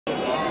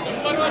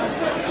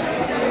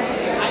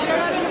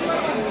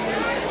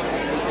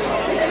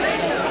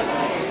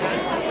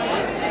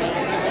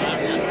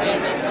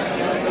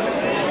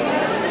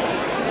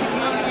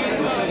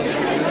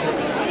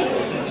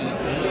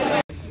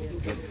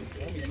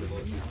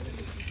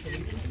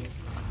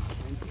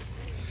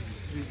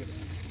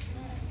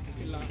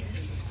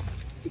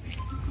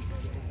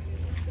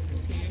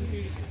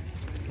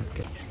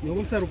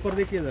Nobel sir ऊपर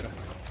देखिए ज़रा।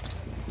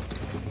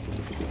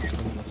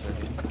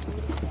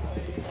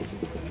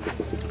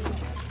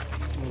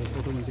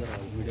 फोटो में जरा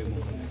वीडियो में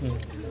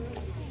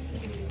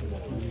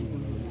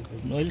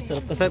नोबल सर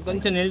ఒక్కసారి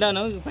కొంచెం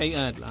నిల్డాను పైగా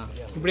అట్లా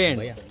ఇప్పుడే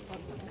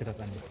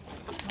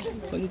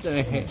కొంచెం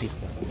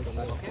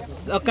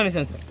ఒక్క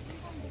నిమిషం సార్.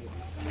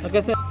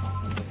 Okay sir.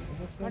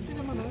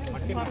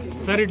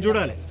 సార్ ఇటు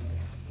చూడాలి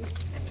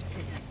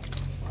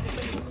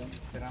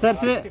sir.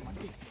 Sir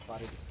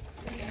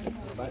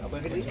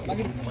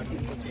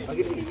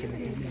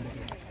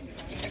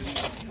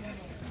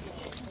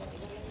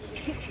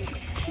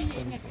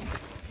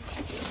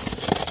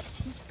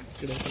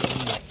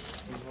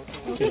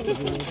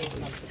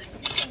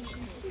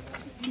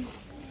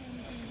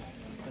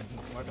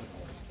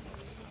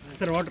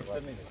sir water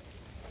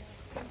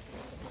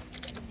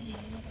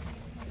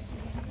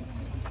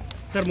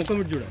sir मुख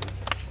में जुड़ा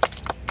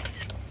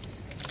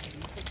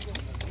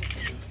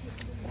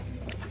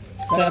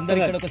सर अंदर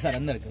इकड़ो सर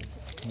अंदर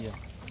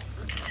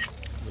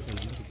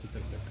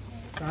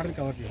सार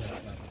कवर किया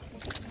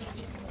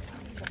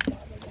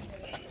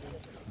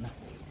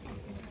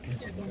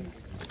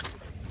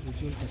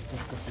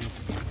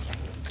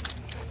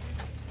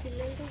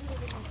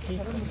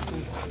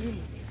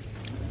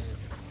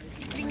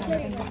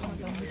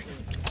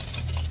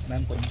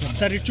ma'am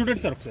sir it student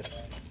sir sir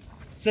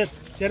sir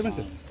chairman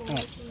sir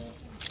हाँ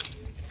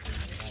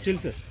still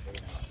sir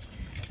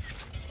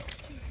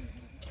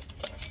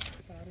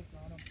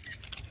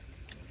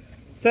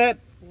sir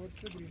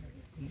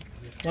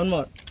one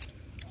more.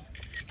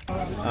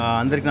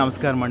 అందరికీ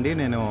నమస్కారం అండి.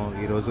 నేను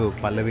ఈరోజు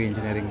పల్లవి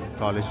ఇంజనీరింగ్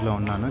కాలేజ్లో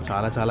ఉన్నాను.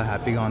 చాలా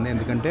హ్యాపీగా ఉంది.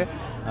 ఎందుకంటే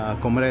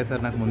కొమరయ్య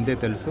సార్ నాకు ముందే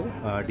తెలుసు.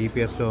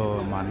 డిపిఎస్లో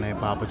మా అన్నయ్య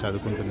పాప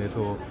చదువుకుంటుంది.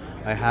 So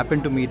I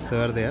happen to meet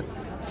sir there.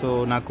 So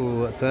నాకు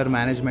సార్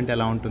మేనేజ్మెంట్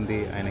ఎలా ఉంటుంది,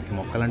 ఆయనకి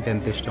మొక్కలంటే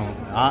ఎంత ఇష్టం.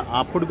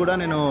 అప్పుడు కూడా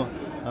నేను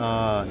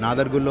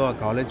నాదర్గుల్లో ఆ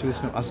కాలేజ్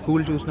ఆ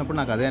స్కూల్ చూసినప్పుడు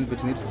నాకు అదే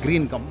అనిపించింది. It's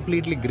green,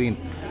 completely green.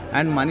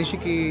 And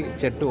మనిషికి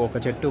ఒక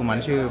చెట్టు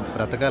మనిషి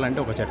బ్రతకాలంటే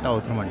ఒక చెట్టు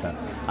అవసరం అంటారు.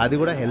 అది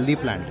కూడా హెల్దీ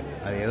ప్లాంట్.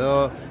 అది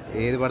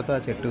ఏది పడితే ఆ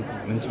చెట్టు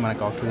నుంచి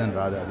మనకు ఆక్సిజన్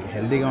రాదు. అది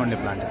హెల్దీగా ఉండే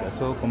ప్లాంట్ కదా.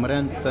 సో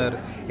కుమరన్ సార్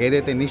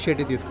ఏదైతే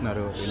ఇనిషియేటివ్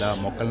తీసుకున్నారో ఇలా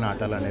మొక్కలు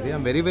నాటాలనేది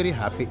ఐఎమ్ వెరీ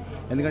హ్యాపీ.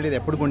 ఎందుకంటే ఇది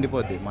ఎప్పుడు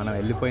ఉండిపోద్ది. మనం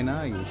వెళ్ళిపోయినా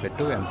ఈ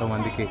చెట్టు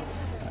ఎంతోమందికి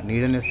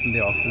నీడని ఇస్తుంది,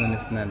 ఆక్సిజన్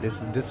ఇస్తుంది. And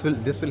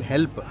this will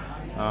help.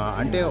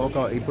 అంటే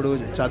ఇప్పుడు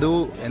చదువు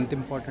ఎంత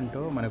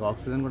ఇంపార్టెంటో మనకు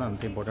ఆక్సిజన్ కూడా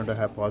అంత ఇంపార్టెంట్.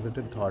 Have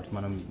positive thoughts.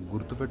 మనం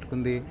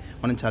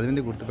మనం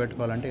చదివింది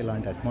గుర్తుపెట్టుకోవాలంటే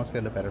ఇలాంటి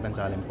అట్మాస్ఫియర్లో పెరగడం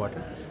చాలా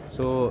ఇంపార్టెంట్.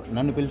 సో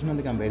నన్ను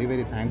పిలిచినందుకు I'm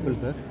very thankful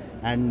sir.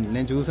 And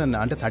నేను చూసాను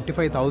అంటే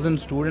 35,000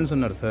 స్టూడెంట్స్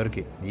ఉన్నారు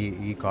సార్కి.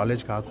 ఈ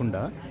కాలేజ్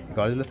కాకుండా ఈ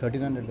కాలేజ్లో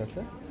 1,300 కదా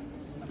సార్.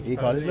 ఈ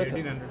కాలేజ్లో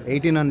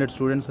 1,800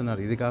 స్టూడెంట్స్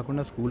ఉన్నారు. ఇది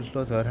కాకుండా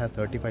స్కూల్స్లో సార్ హ్యాస్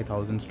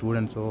 35,000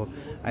 స్టూడెంట్స్. సో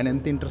ఆయన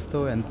ఎంత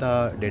ఇంట్రెస్ట్తో ఎంత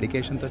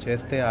డెడికేషన్తో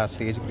చేస్తే ఆ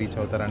స్టేజ్కి రీచ్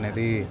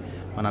అవుతారనేది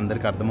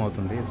మనందరికీ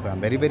అర్థమవుతుంది. So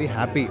I'm very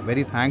happy,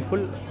 very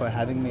thankful for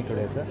having me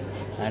today sir.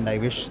 And I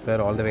wish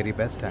sir all the very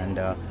best.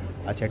 And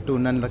ఆ చెట్టు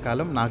ఉన్నంత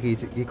కాలం నాకు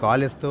ఈ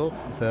కాలేజ్తో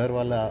సార్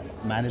వాళ్ళ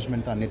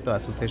మేనేజ్మెంట్తో అన్నిటితో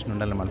అసోసియేషన్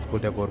ఉండాలని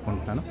మనస్ఫూర్తిగా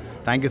కోరుకుంటున్నాను.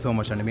 థ్యాంక్ యూ సో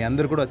మచ్ అండి. మీ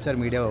అందరూ కూడా వచ్చారు,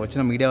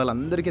 వచ్చిన మీడియా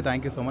వాళ్ళందరికీ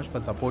thank you so much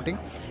for supporting.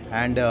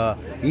 And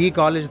ఈ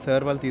కాలేజ్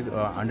సార్ వాళ్ళు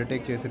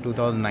అండర్టేక్ చేసి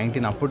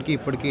 2019 అప్పటికి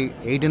ఇప్పటికి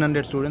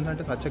 1,800 స్టూడెంట్స్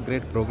అంటే సచ్ అ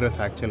గ్రేట్ ప్రోగ్రెస్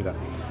యాక్చువల్గా.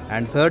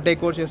 అండ్ సార్ టేక్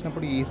ఓవర్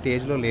చేసినప్పుడు ఈ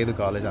స్టేజ్లో లేదు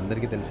కాలేజ్,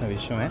 అందరికీ తెలిసిన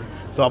విషయమే.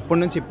 సో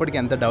అప్పటి నుంచి ఇప్పటికి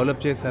ఎంత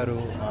డెవలప్ చేశారు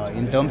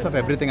in terms of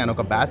everything. And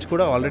ఒక బ్యాచ్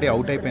కూడా ఆల్రెడీ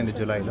అవుట్ అయిపోయింది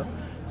జూలైలో.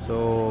 So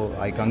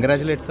I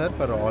congratulate sir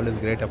for all his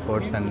great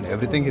efforts and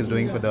everything he's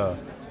doing for the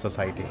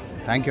society.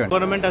 Thank you. The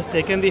government has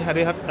taken the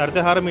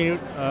Haritha Haram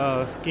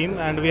scheme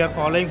and we are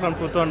following from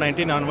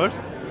 2019 onwards.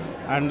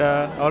 And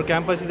our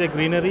campus is a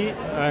greenery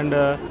and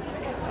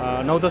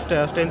now the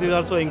strength is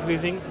also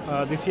increasing.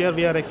 This year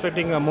we are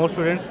expecting more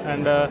students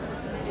and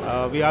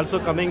we also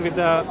coming with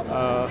the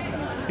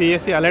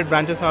CSC allied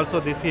branches also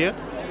this year,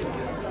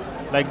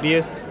 like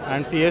DS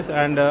and CS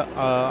and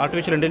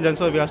artificial intelligence.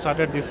 So we have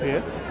started this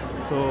year.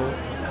 So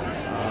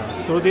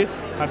through this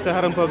Haritha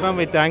Haram program,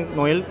 we thank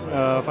Noel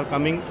for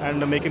coming and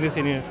making this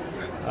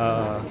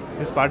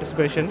his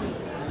participation.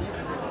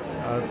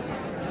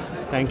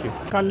 Thank you.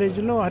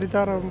 కాలేజీలో హరిత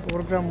హారం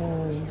programme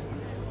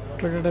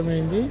పెట్టడం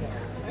అయింది.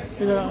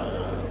 ఇది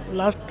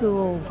last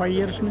 5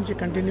 years నుంచి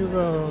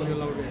కంటిన్యూగా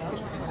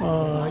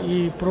ఈ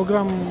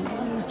programme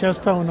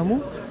చేస్తూ ఉన్నాము.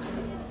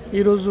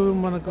 ఈరోజు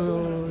మనకు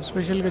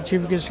స్పెషల్గా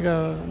చీఫ్ గెస్ట్గా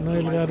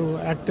నోయల్ గారు,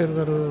 యాక్టర్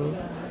గారు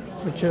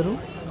వచ్చారు.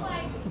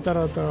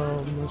 తర్వాత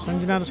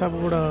సంజనార్ సాబ్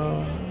కూడా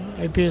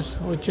ఐపీఎస్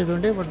వచ్చేది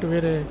ఉండే, బట్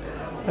వేరే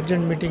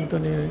అర్జెంట్ మీటింగ్తో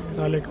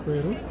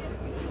రాలేకపోయారు.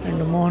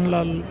 And Mohan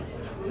Lal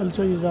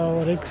also is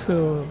our X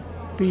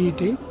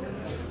PET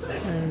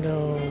and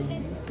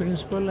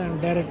principal and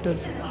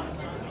directors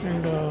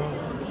and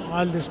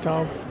all the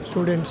staff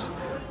students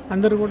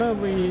అందరూ కూడా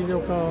ఇది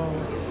ఒక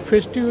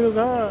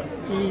ఫెస్టివ్గా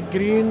ఈ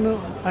గ్రీన్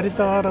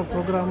హరితహార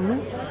ప్రోగ్రామ్ను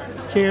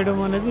చేయడం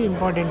అనేది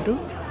ఇంపార్టెంట్.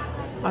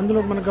 అందులో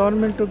మన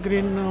గవర్నమెంట్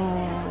గ్రీన్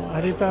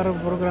హరితహార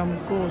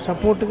ప్రోగ్రామ్కు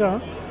సపోర్ట్గా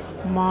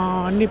మా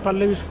అన్ని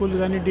పల్లవి స్కూల్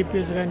కానీ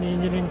డిపిఎస్ కానీ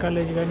ఇంజనీరింగ్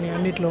కాలేజ్ కానీ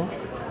అన్నిట్లో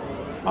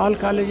ఆల్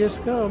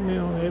కాలేజెస్గా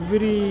మేము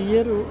ఎవ్రీ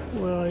ఇయర్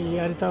ఈ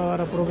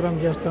హరితహార ప్రోగ్రామ్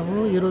చేస్తాము.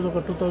 ఈరోజు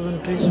ఒక 2000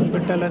 ట్రీస్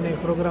పెట్టాలనే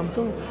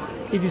ప్రోగ్రాంతో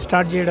ఇది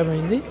స్టార్ట్ చేయడం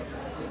అయింది.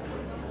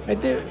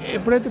 అయితే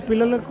ఎప్పుడైతే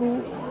పిల్లలకు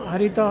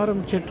హరితహారం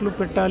చెట్లు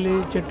పెట్టాలి,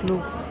 చెట్లు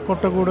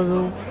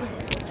కొట్టకూడదు,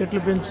 చెట్లు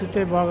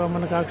పెంచితే బాగా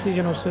మనకు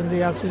ఆక్సిజన్ వస్తుంది,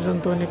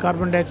 ఆక్సిజన్తో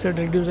కార్బన్ డైఆక్సైడ్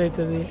రిడ్యూస్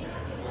అవుతుంది,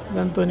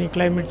 దాంతో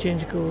క్లైమేట్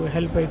చేంజ్కు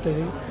హెల్ప్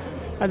అవుతుంది.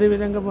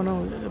 అదేవిధంగా మనం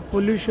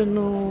పొల్యూషన్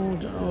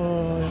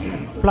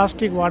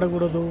ప్లాస్టిక్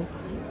వాడకూడదు,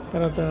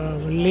 తర్వాత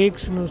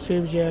లేక్స్ను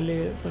సేవ్ చేయాలి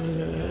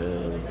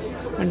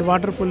అండ్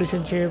వాటర్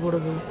పొల్యూషన్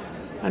చేయకూడదు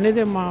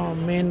అనేదే మా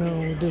మెయిన్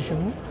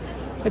ఉద్దేశము.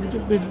 అది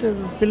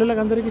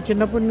పిల్లలకందరికీ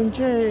చిన్నప్పటి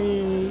నుంచే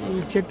ఈ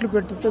చెట్లు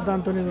పెడితే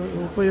దాంతో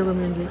ఉపయోగం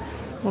ఏంటి,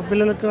 మా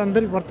పిల్లలకి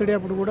అందరికీ బర్త్డే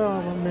అప్పుడు కూడా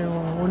మేము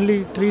ఓన్లీ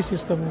ట్రీస్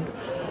ఇస్తాము.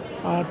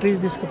 ఆ ట్రీస్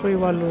తీసుకుపోయి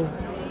వాళ్ళు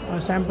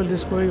శాంపుల్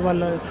తీసుకుపోయి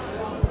వాళ్ళ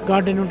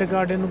గార్డెన్ ఉంటే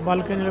గార్డెన్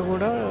బాల్కనీలో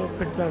కూడా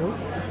పెడతారు.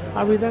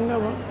 ఆ విధంగా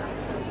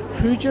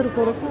ఫ్యూచర్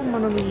కొరకు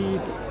మనం ఈ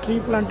ట్రీ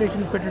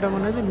ప్లాంటేషన్ పెట్టడం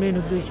అనేది మెయిన్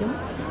ఉద్దేశం.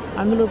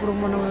 అందులో ఇప్పుడు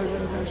మన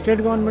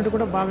స్టేట్ గవర్నమెంట్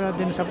కూడా బాగా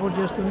దీన్ని సపోర్ట్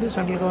చేస్తుంది,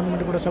 సెంట్రల్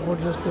గవర్నమెంట్ కూడా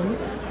సపోర్ట్ చేస్తుంది.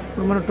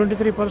 ఇప్పుడు మనం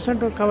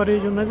 23%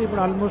 కవరేజ్ ఉన్నది,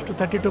 ఇప్పుడు ఆల్మోస్ట్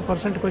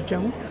 32%కి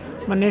వచ్చాము.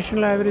 మన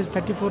నేషనల్ యావరేజ్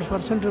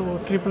 34%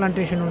 ట్రీ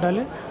ప్లాంటేషన్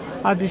ఉండాలి.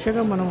 ఆ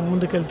దిశగా మనం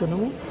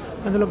ముందుకెళ్తున్నాము.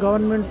 అందులో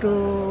గవర్నమెంట్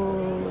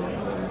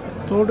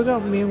తోడుగా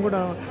మేము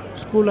కూడా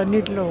స్కూల్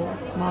అన్నింటిలో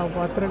మా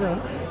పాత్రగా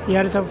ఈ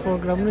హరిత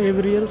ప్రోగ్రామ్ను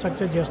ఎవ్రీ ఇయర్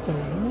సక్సెస్ చేస్తూ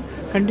ఉన్నాము,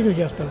 కంటిన్యూ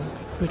చేస్తాము.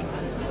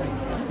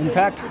 In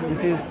fact,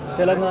 this is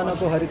Telangana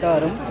ko Haritha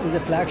Haram is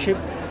a flagship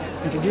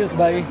introduced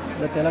by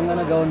the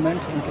Telangana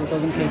government in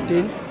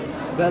 2015.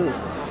 Well,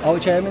 our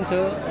chairman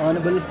sir,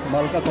 Honorable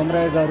Malka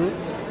Komraya Garu,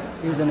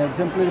 is an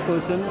exemplary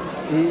person.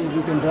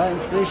 We can draw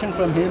inspiration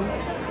from him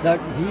that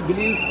he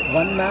believes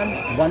one man,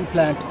 one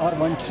plant or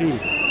one tree.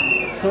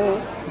 So,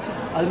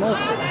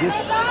 almost this,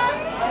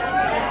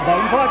 the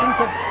importance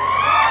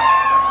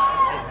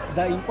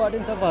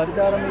of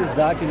Haritha Haram is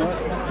that,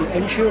 to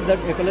ensure that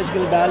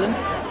ecological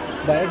balance,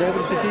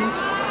 biodiversity,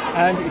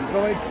 and it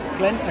provides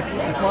clean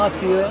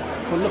atmosphere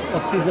full of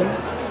oxygen.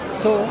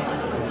 So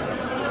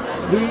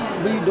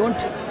we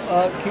don't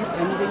keep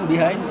anything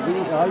behind. We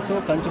also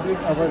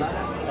contribute our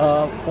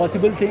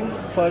possible thing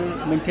for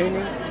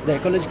maintaining the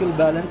ecological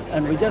balance,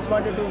 and we just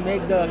wanted to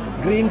make the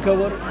green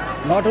cover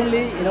not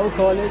only in our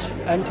college,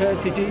 entire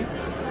city,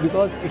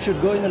 because it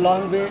should go in a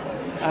long way.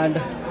 And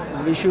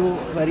wish you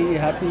very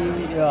happy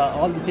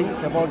all the things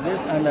about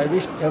this, and I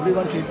wish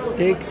everyone to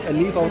take a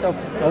leaf out of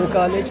our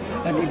college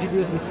and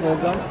introduce these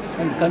programs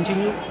and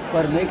continue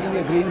for making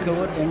a green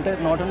cover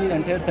not only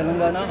entire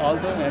Telangana,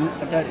 also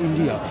entire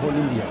India, whole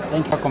India.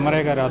 Thank you.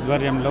 Komaraiah గారి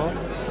ఆధ్వర్యంలో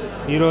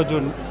ఈరోజు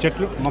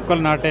చెట్లు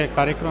మొక్కలు నాటే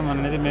కార్యక్రమం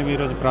అనేది మేము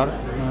ఈరోజు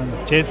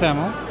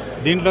చేశాము.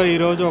 దీంట్లో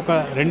ఈరోజు ఒక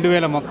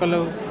 2000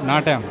 మొక్కలు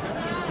నాటాము.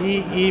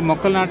 ఈ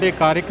మొక్కలు నాటే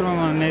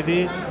కార్యక్రమం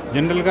అనేది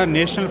జనరల్గా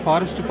నేషనల్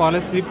ఫారెస్ట్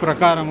పాలసీ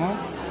ప్రకారము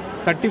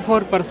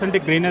 34%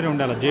 గ్రీనరీ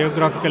ఉండాలి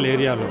జియోగ్రాఫికల్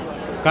ఏరియాలో.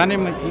 కానీ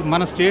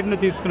మన స్టేట్ను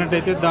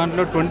తీసుకున్నట్టయితే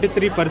దాంట్లో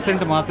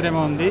 23%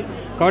 మాత్రమే ఉంది.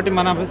 కాబట్టి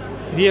మన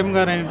సీఎం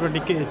గారు అయినటువంటి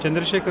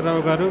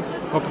చంద్రశేఖరరావు గారు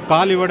ఒక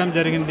కాల్ ఇవ్వడం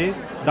జరిగింది.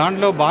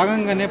 దాంట్లో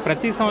భాగంగానే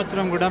ప్రతి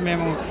సంవత్సరం కూడా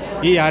మేము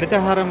ఈ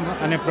హరితహారం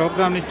అనే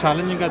ప్రోగ్రామ్ని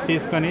ఛాలెంజింగ్గా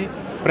తీసుకొని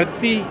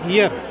ప్రతి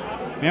ఇయర్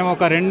మేము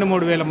ఒక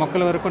 2-3 వేల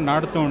మొక్కల వరకు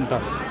నాటుతూ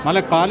ఉంటాం.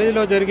 మళ్ళీ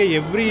కాలేజీలో జరిగే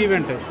every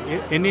event,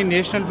 any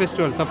national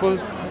festival, suppose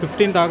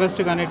 15th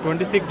August కానీ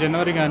 26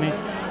 జనవరి కానీ,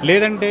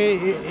 లేదంటే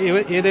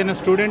ఏదైనా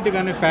స్టూడెంట్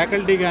కానీ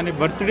ఫ్యాకల్టీ కానీ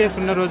బర్త్డేస్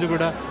ఉన్న రోజు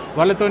కూడా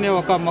వాళ్ళతోనే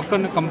ఒక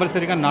మొక్కను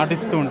కంపల్సరీగా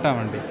నాటిస్తూ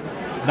ఉంటామండి.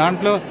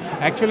 దాంట్లో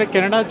యాక్చువల్లీ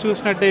కెనడా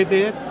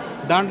చూసినట్టయితే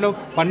దాంట్లో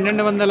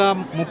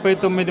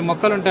 1239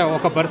 మొక్కలు ఉంటాయి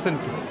ఒక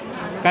పర్సన్కి.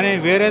 కానీ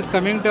whereas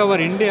coming to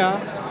our India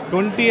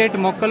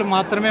 28 మొక్కలు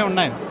మాత్రమే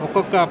ఉన్నాయి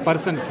ఒక్కొక్క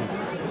పర్సన్కి.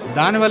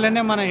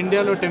 దానివల్లనే మన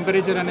ఇండియాలో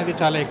టెంపరేచర్ అనేది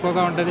చాలా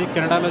ఎక్కువగా ఉంటుంది,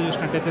 కెనడాలో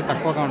చూసినట్టయితే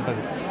తక్కువగా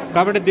ఉంటుంది.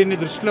 కాబట్టి దీన్ని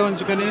దృష్టిలో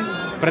ఉంచుకొని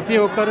ప్రతి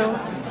ఒక్కరూ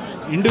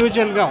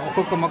ఇండివిజువల్గా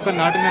ఒక్కొక్క మొక్క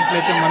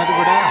నాటినట్లయితే మనకు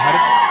కూడా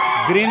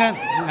గ్రీన్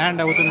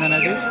ల్యాండ్ అవుతుంది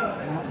అనేది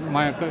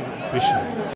మా యొక్క విషయం.